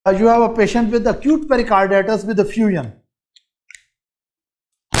you have a patient with acute pericarditis with effusion.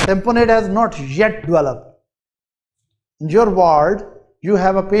 Tamponade has not yet developed. In your ward, you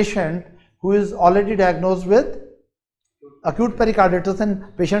have a patient who is already diagnosed with acute pericarditis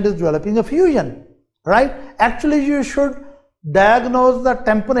and patient is developing effusion, right? Actually, you should diagnose the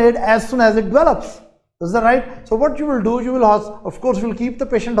tamponade as soon as it develops. Is that right? So what you will do, you will, of course, you will keep the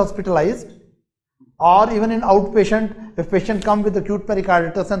patient hospitalized, or even in outpatient, if patient come with acute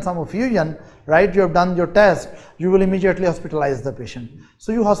pericarditis and some effusion, right, you have done your test, you will immediately hospitalize the patient.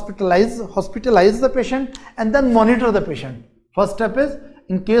 So you hospitalize the patient and then monitor the patient. First step is,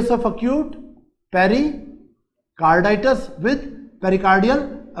 in case of acute pericarditis with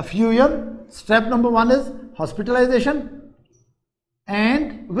pericardial effusion, step number 1 is hospitalization,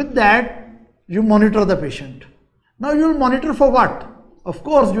 and with that you monitor the patient. Now you will monitor for what? Of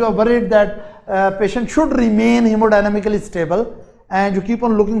course, you are worried that patient should remain hemodynamically stable, and you keep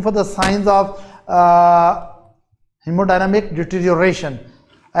on looking for the signs of hemodynamic deterioration.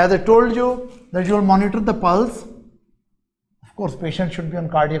 As I told you that you will monitor the pulse. Of course, patient should be on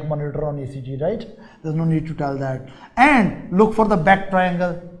cardiac monitor on ECG, right? There's no need to tell that. And look for the back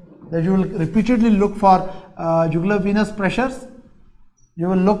triangle. That you will repeatedly look for jugular venous pressures. You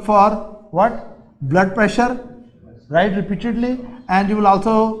will look for what? Blood pressure, right? Repeatedly. And you will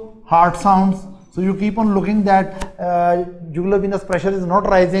also heart sounds. So you keep on looking that jugular venous pressure is not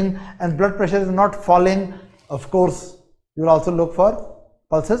rising and blood pressure is not falling. Of course, you will also look for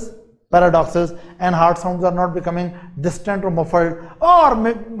pulses, paradoxes, and heart sounds are not becoming distant or muffled,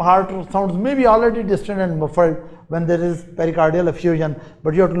 or heart sounds may be already distant and muffled when there is pericardial effusion.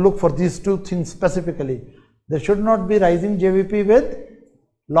 But you have to look for these two things specifically. There should not be rising JVP with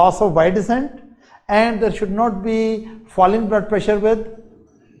loss of Y descent, and there should not be falling blood pressure with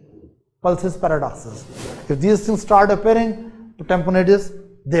pulses, paradoxes. If these things start appearing, the tamponade is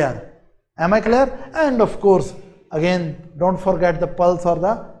there. Am I clear? And of course, again, don't forget the pulse or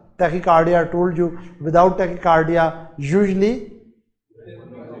the tachycardia. I told you, without tachycardia, usually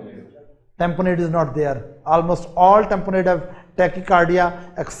tamponade is not there. Almost all tamponade have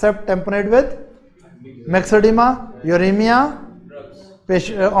tachycardia except tamponade with myxedema, uremia,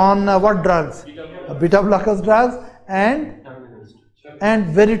 on what drugs? Beta blockers drugs and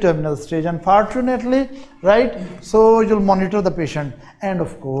very terminal stage, unfortunately, right? So you'll monitor the patient, and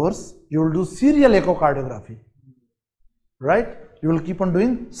of course you will do serial echocardiography, right? You will keep on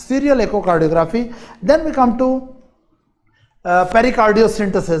doing serial echocardiography. Then we come to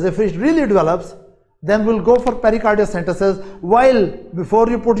pericardiocentesis. If it really develops, then we'll go for pericardiocentesis. While before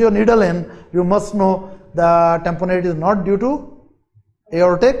you put your needle in, you must know the tamponade is not due to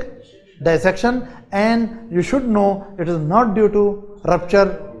aortic dissection, and you should know it is not due to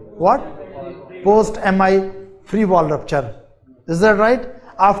rupture, what? Post MI free wall rupture. Is that right?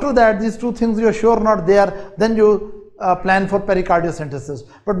 After that, these two things you are sure not there, then you plan for pericardiocentesis.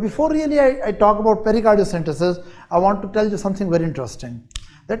 But before really I talk about pericardiocentesis, I want to tell you something very interesting.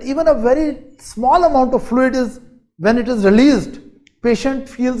 That even a very small amount of fluid is, when it is released, patient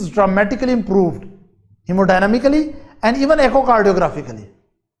feels dramatically improved hemodynamically and even echocardiographically.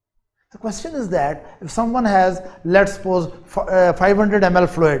 The question is that if someone has, let's suppose, 500 ml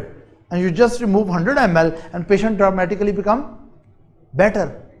fluid, and you just remove 100 ml and patient dramatically become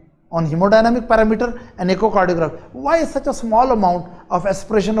better on hemodynamic parameter and echocardiography. Why such a small amount of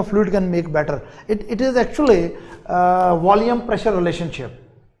aspiration of fluid can make better? It is actually volume pressure relationship.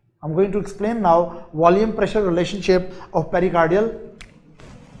 I'm going to explain now volume pressure relationship of pericardial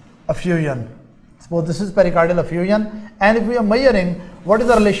effusion. Suppose this is pericardial effusion, and if we are measuring what is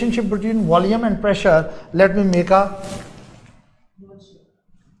the relationship between volume and pressure, let me make a,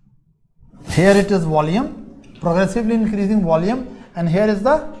 here it is volume, progressively increasing volume, and here is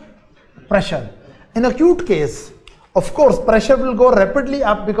the pressure. In acute case, of course, pressure will go rapidly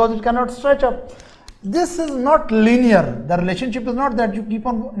up because it cannot stretch up. This is not linear. The relationship is not that you keep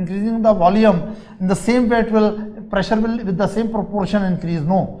on increasing the volume in the same way it will, pressure will with the same proportion increase.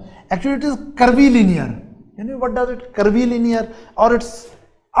 No, actually it is curvilinear. You know what does it? Curvilinear, or it's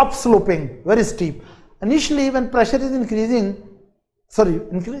upsloping, very steep. Initially when pressure is increasing,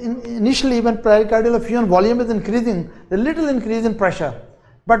 initially when pericardial effusion volume is increasing, a little increase in pressure.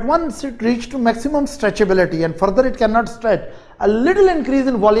 But once it reaches to maximum stretchability and further it cannot stretch, a little increase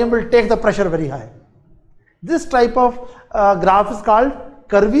in volume will take the pressure very high. This type of graph is called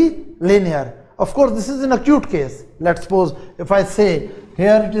curvilinear. Of course, this is in acute case. Let's suppose if I say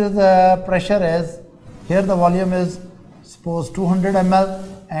here it is pressure is, here the volume is suppose 200 ml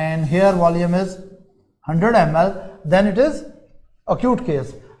and here volume is 100 ml, then it is acute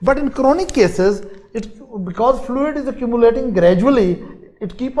case. But in chronic cases, because fluid is accumulating gradually,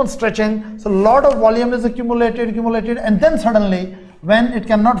 it keep on stretching, so a lot of volume is accumulated, and then suddenly when it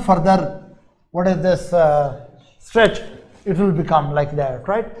cannot further, what is this stretch, it will become like that,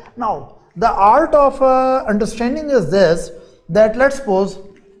 right? Now the art of understanding is this, that let's suppose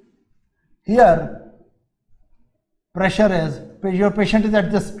here pressure is, your patient is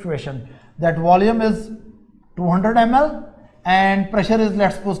at this situation, that volume is 200 ml and pressure is,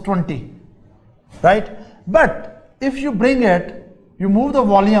 let's suppose, 20, right? But if you bring it, you move the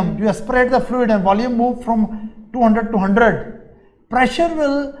volume, you aspirate the fluid and volume move from 200 to 100, pressure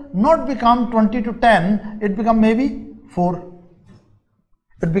will not become 20 to 10, it become maybe 4.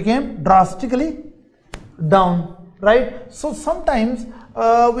 It became drastically down, right? So sometimes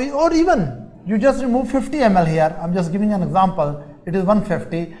or even you just remove 50 ml here, I'm just giving an example, it is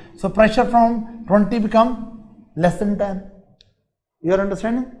 150, so pressure from 20 become less than 10. You are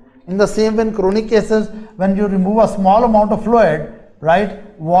understanding? In the same way, in chronic cases, when you remove a small amount of fluid, right,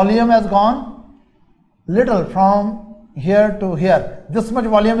 volume has gone little from here to here. This much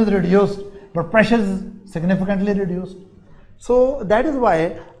volume is reduced, but pressure is significantly reduced. So that is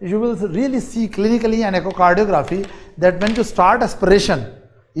why you will really see clinically and echocardiography that when you start aspiration,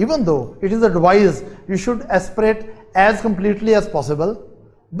 even though it is advised you should aspirate as completely as possible,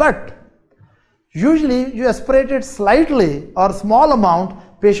 but usually you aspirate it slightly or small amount,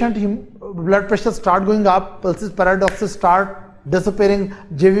 patient blood pressure start going up, pulses, paradoxes start disappearing,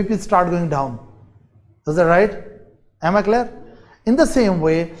 JVP start going down. Is that right? Am I clear? In the same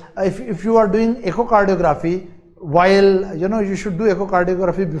way, if you are doing echocardiography, while you should do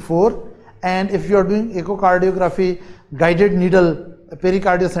echocardiography before, and if you are doing echocardiography guided needle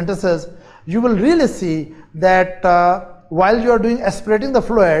pericardiocentesis, you will really see that while you are doing aspirating the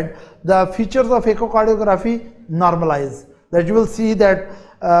fluid, the features of echocardiography normalize. That you will see that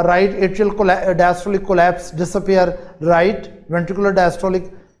right atrial diastolic collapse disappear, right ventricular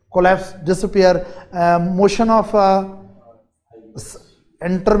diastolic collapse disappear, motion of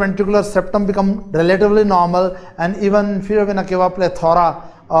interventricular septum become relatively normal, and even inferior vena cava plethora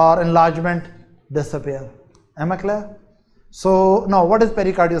or enlargement disappear. Am I clear? So now what is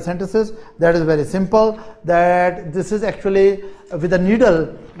pericardiocentesis? That is very simple, that this is actually with a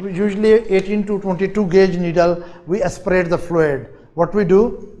needle, usually 18 to 22 gauge needle, we aspirate the fluid. What we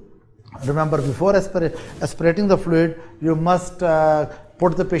do, remember, before aspirating the fluid, you must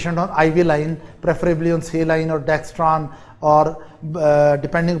put the patient on IV line, preferably on saline or dextran, or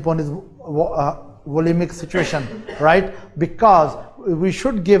depending upon his volumic situation, right? Because we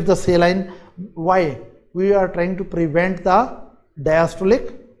should give the saline. Why? We are trying to prevent the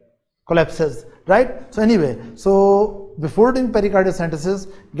diastolic collapses, right? So anyway, so before doing pericardiocentesis,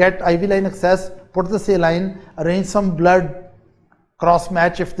 get IV line access, put the saline, arrange some blood, cross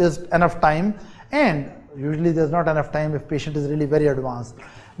match if there's enough time, and usually there's not enough time if patient is really very advanced.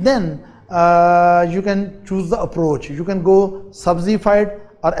 Then you can choose the approach. You can go subxified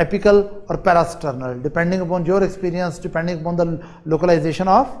or apical or parasternal, depending upon your experience, depending upon the localization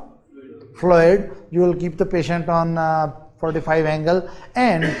of fluid. You will keep the patient on 45 angle,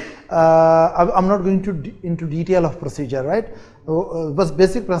 and I'm not going into detail of procedure, right? But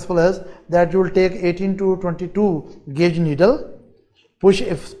basic principle is that you will take 18 to 22 gauge needle, push,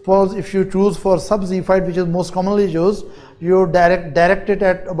 if you choose for subxified, which is most commonly used, you direct it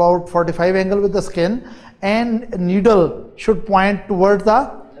at about 45 angle with the skin, and needle should point towards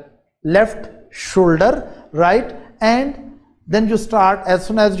the left shoulder, right? And then you start, as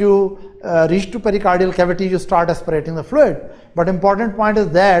soon as you reach to pericardial cavity, you start aspirating the fluid. But important point is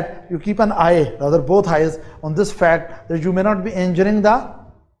that you keep an eye, rather both eyes, on this fact that you may not be injuring the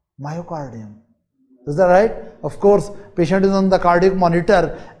myocardium. Is that right? Of course, patient is on the cardiac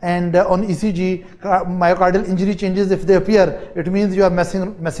monitor, and on ECG, myocardial injury changes, if they appear, it means you are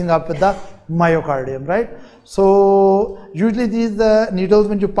messing up with the myocardium, right? So usually these needles,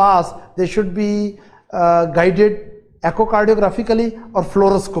 when you pass, they should be guided echocardiographically or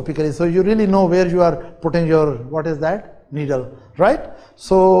fluoroscopically, so you really know where you are putting your, what is that, needle, right?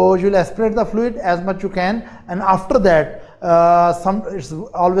 So you will aspirate the fluid as much you can, and after that it's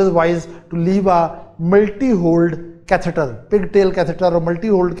always wise to leave a multi-hold catheter, pigtail catheter or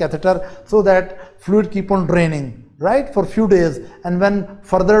multi-hold catheter, so that fluid keep on draining, right, for few days. And when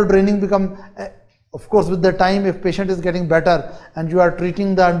further draining become, of course with the time, if patient is getting better and you are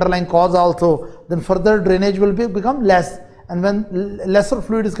treating the underlying cause also, then further drainage will become less, and when lesser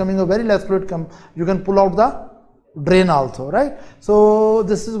fluid is coming or very less fluid come, you can pull out the drain also, right? So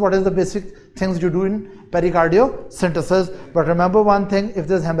this is what is the basic things you do in pericardiocentesis. But remember one thing, if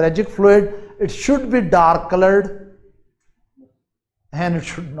there's hemorrhagic fluid, it should be dark colored and it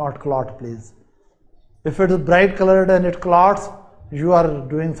should not clot, please. If it is bright colored and it clots, you are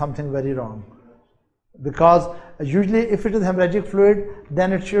doing something very wrong. Because usually if it is hemorrhagic fluid,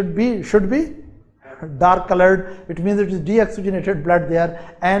 then it should be dark colored. It means it is deoxygenated blood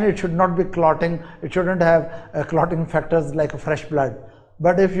there, and it should not be clotting. It shouldn't have clotting factors like a fresh blood.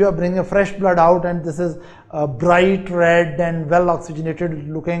 But if you are bringing a fresh blood out and this is bright red and well oxygenated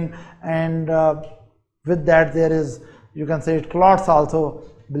looking, and with that there is, you can say it clots also,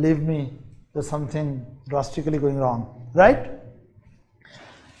 believe me, there's something drastically going wrong, right?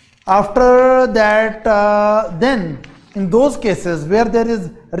 After that, then in those cases where there is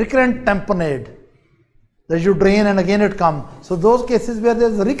recurrent tamponade, that you drain and again it comes. So those cases where there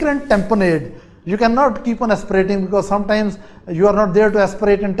is recurrent tamponade, you cannot keep on aspirating, because sometimes you are not there to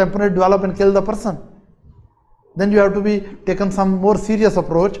aspirate and tamponade develop and kill the person. Then you have to be taken some more serious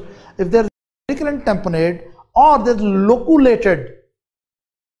approach. If there is recurrent tamponade, or there is loculated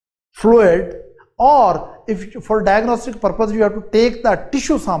fluid, or if for diagnostic purpose you have to take the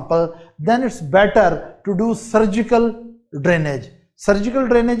tissue sample, then it's better to do surgical drainage. Surgical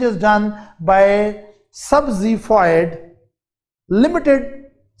drainage is done by subxiphoid, limited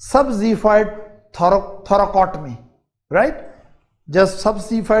subxiphoid thoracotomy, right? Just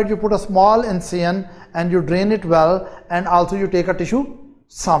subxiphoid, you put a small incision and you drain it well, and also you take a tissue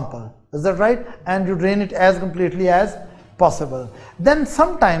sample. Is that right? And you drain it as completely as possible. Then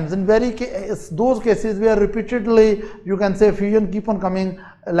sometimes in those cases where repeatedly, you can say, effusion keep on coming,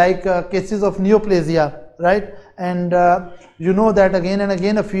 like cases of neoplasia, right? And you know that again and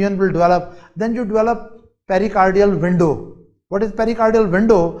again effusion will develop. Then you develop pericardial window. What is pericardial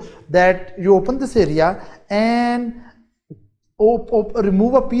window? That you open this area and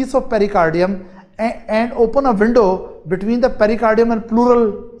remove a piece of pericardium and open a window between the pericardium and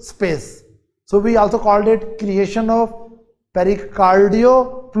pleural space. So we also called it creation of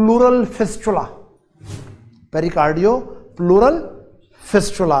pericardio-pleural fistula. Pericardio-pleural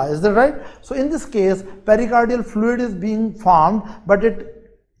fistula, is that right? So in this case, pericardial fluid is being formed, but it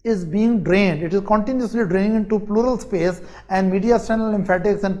is being drained. It is continuously draining into pleural space, and mediastinal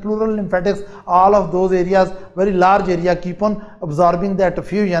lymphatics and pleural lymphatics, all of those areas, very large area, keep on absorbing that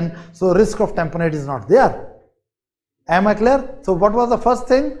effusion. So risk of tamponade is not there. Am I clear? So what was the first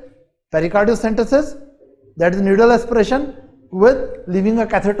thing? Pericardiocentesis, that is needle aspiration with leaving a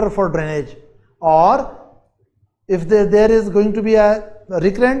catheter for drainage. Or if there is going to be a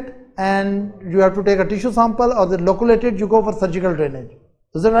recurrent and you have to take a tissue sample, or the loculated, you go for surgical drainage.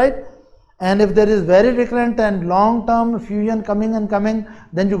 Is that right? And if there is very recurrent and long-term effusion coming and coming,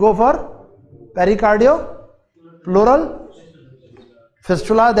 then you go for pericardio-pleural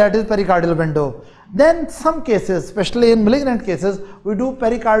fistula, that is pericardial window. Then some cases, especially in malignant cases, we do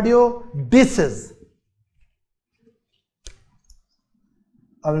pericardiodesis.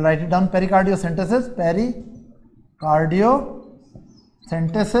 I will write it down: pericardiocentesis,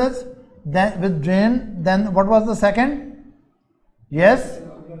 pericardiocentesis, then with drain. Then what was the second? Yes,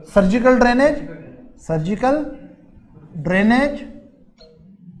 surgical drainage. Surgical drainage,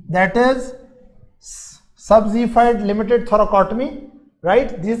 that is subxiphoid limited thoracotomy,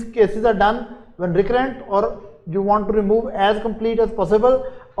 right? These cases are done when recurrent, or you want to remove as complete as possible,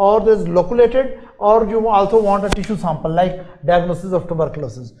 or there is loculated, or you also want a tissue sample like diagnosis of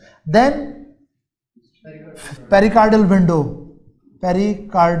tuberculosis. Then pericardial window.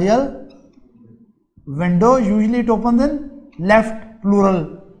 Pericardial window, usually it opens in left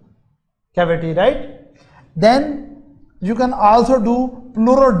pleural cavity, right? Then you can also do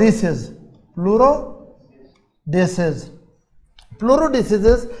pleurodesis. Pleurodesis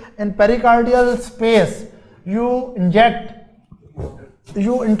is in pericardial space. You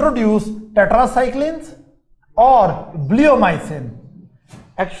introduce tetracyclines or bleomycin.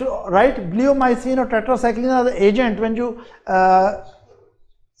 Actually, right? Bleomycin or tetracycline are the agent. When you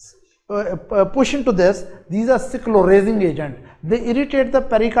push into this, these are sclerosing agent. They irritate the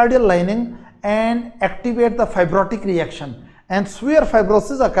pericardial lining and activate the fibrotic reaction, and severe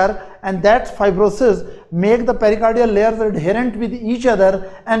fibrosis occur, and that fibrosis make the pericardial layers adherent with each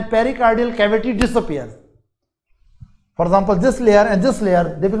other, and pericardial cavity disappears. For example, this layer and this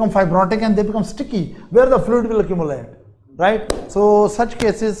layer, they become fibrotic and they become sticky, where the fluid will accumulate, right? So such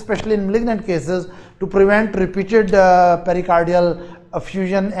cases, especially in malignant cases, to prevent repeated pericardial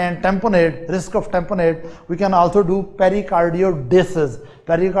effusion and tamponade, risk of tamponade, we can also do pericardiodesis.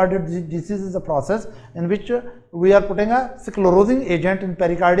 Pericardiodesis is a process in which we are putting a sclerosing agent in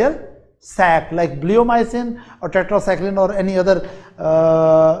pericardial sac, like bleomycin or tetracycline or any other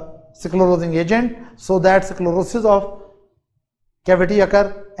sclerosing agent, so that sclerosis of cavity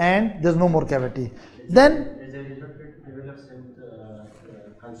occur and there is no more cavity. Then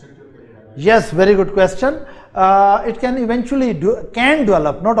yes, very good question. it can eventually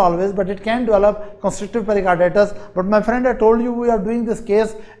develop, not always, but it can develop constrictive pericarditis. But my friend, I told you we are doing this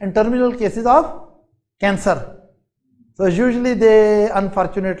case in terminal cases of cancer. So usually they,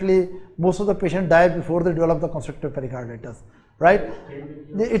 unfortunately, most of the patients die before they develop the constrictive pericarditis, right?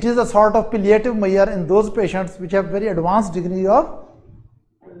 It is a sort of palliative measure in those patients which have very advanced degree of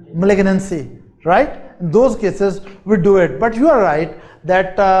malignancy, right? In those cases we do it. But you are right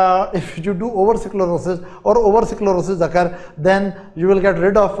that if you do over-sclerosis or over-sclerosis occur, then you will get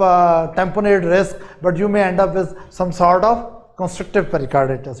rid of tamponade risk, but you may end up with some sort of constrictive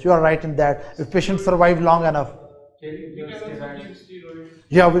pericarditis. You are right in that, if patients survive long enough.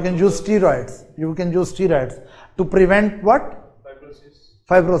 Yeah, we can use steroids. You can use steroids to prevent what?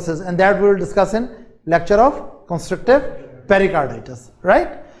 Fibrosis. And that we will discuss in lecture of constrictive pericarditis,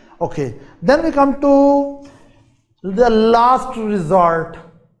 right? Okay. Then we come to the last resort.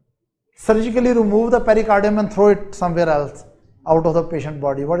 Surgically remove the pericardium and throw it somewhere else out of the patient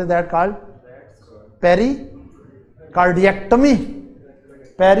body. What is that called? Pericardiectomy.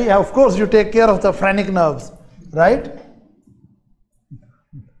 Of course, you take care of the phrenic nerves, right?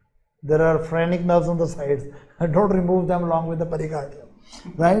 There are phrenic nerves on the sides. Don't remove them along with the pericardium,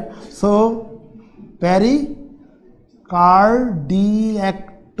 right? So,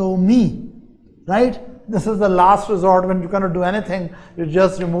 pericardiectomy, right? This is the last resort when you cannot do anything. You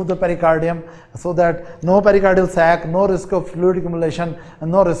just remove the pericardium so that no pericardial sac, no risk of fluid accumulation,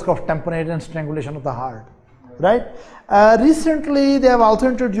 and no risk of tamponade and strangulation of the heart, right? Recently, they have also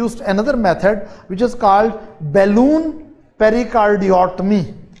introduced another method which is called balloon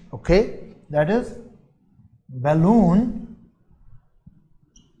pericardiotomy. Okay, that is balloon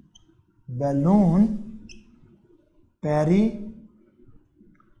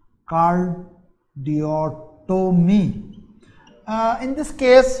pericardiotomy. In this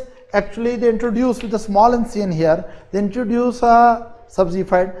case, actually they introduce with a small incision here, they introduce a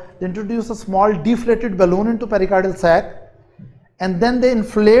subziphide, they introduce a small deflated balloon into pericardial sac, and then they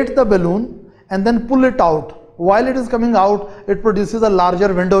inflate the balloon and then pull it out. While it is coming out, it produces a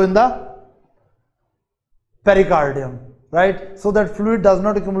larger window in the pericardium, right? So that fluid does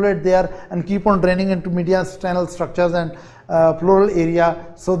not accumulate there and keep on draining into mediastinal structures and pleural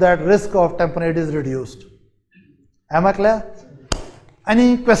area, so that risk of tamponade is reduced. Am I clear?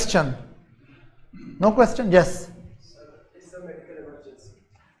 Any question? No question? Yes. It's a medical emergency.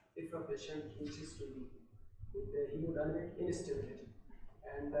 If a patient reaches to be with the hemodynamic instability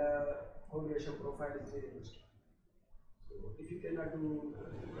and coagulation profile is very much. So if you cannot do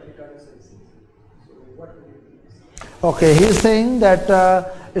pericardial services, so what will you do? Okay, he is saying that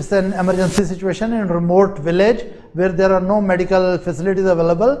it's an emergency situation in a remote village where there are no medical facilities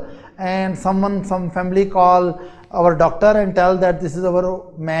available, and some family call our doctor and tell that this is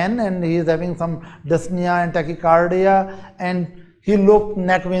our man and he is having some dyspnea and tachycardia, and he looked,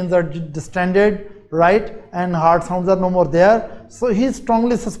 neck veins are distended, right, and heart sounds are no more there. So he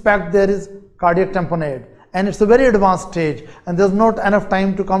strongly suspects there is cardiac tamponade, and it's a very advanced stage, and there's not enough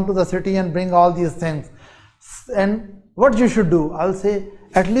time to come to the city and bring all these things. And what you should do, I'll say,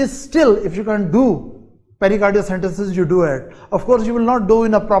 at least still, if you can do pericardiocentesis, you do it. Of course, you will not do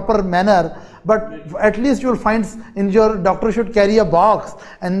in a proper manner, but at least you will find in your doctor should carry a box,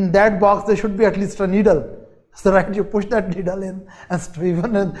 and in that box there should be at least a needle. So right, you push that needle in, and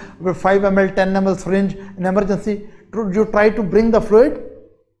even with 5 ml, 10 ml syringe in emergency, you try to bring the fluid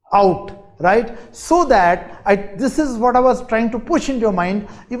out, right? So that, this is what I was trying to push into your mind,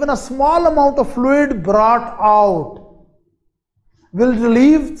 even a small amount of fluid brought out will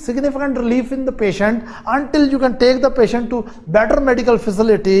relieve, significant relief in the patient, until you can take the patient to better medical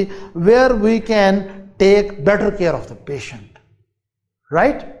facility where we can take better care of the patient,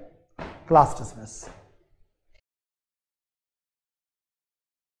 right? Class dismissed.